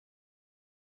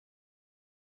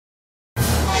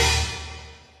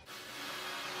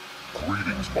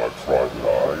Greetings, my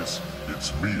private eyes.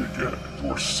 It's me again,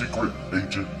 your secret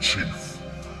agent chief.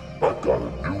 I've got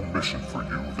a new mission for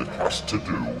you that has to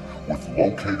do with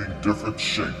locating different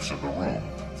shapes in the room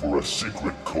for a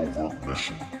secret covert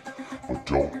mission. But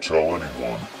don't tell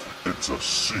anyone, it's a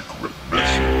secret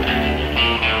mission.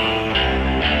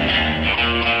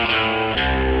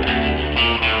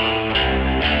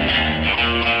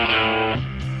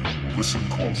 Listen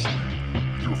closely.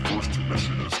 Your first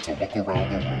mission is to look around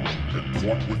the room and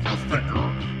point with your finger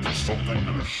to something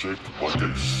that is shaped like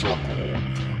a circle.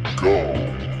 Go!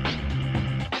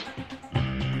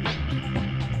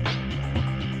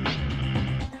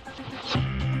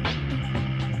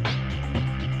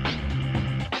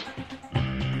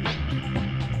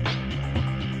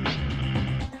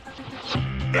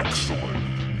 Excellent!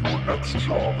 Your next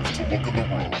job is to look in the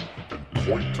room and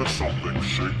point to something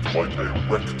shaped like a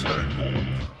rectangle.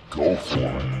 Go for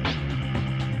it.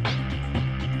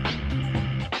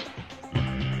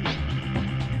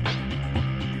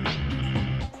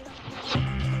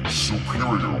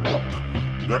 Superior work.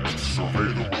 Next, survey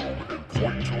the room and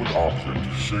point to an object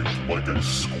shaped like a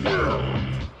square.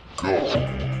 Go.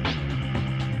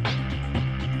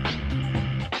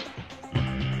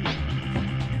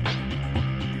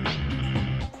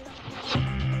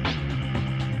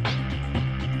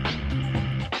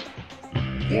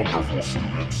 Wonderful,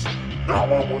 students. Now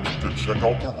I want you to check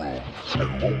out the room and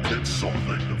locate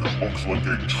something that looks like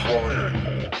a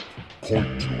triangle.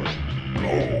 Point to it.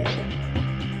 Go.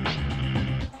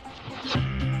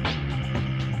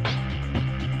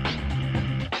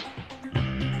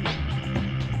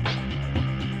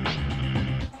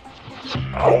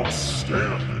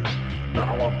 Outstanding.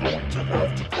 Now I'm going to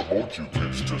have to promote you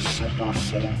kids to Super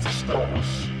Sleuth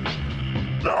status.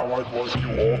 Now I'd like you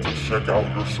all to check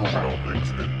out your surroundings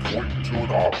and point to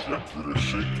an object that is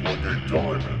shaped like a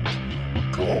diamond.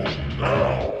 Go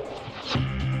now!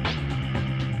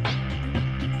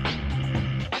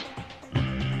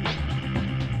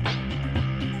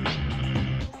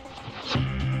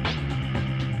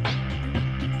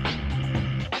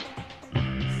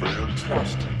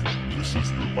 Fantastic! This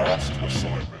is your last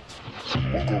assignment.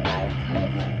 Look around your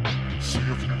room. See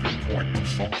if you can point to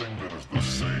something that is the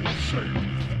same shape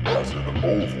as an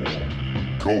oval.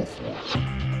 Go for it.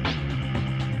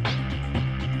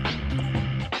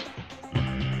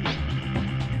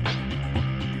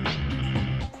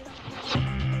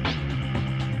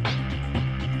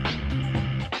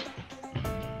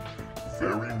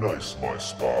 Very nice, my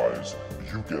spies.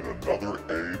 You get another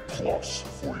A+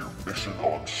 for your mission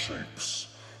on shapes.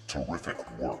 Terrific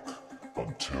work.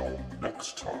 Until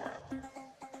next time.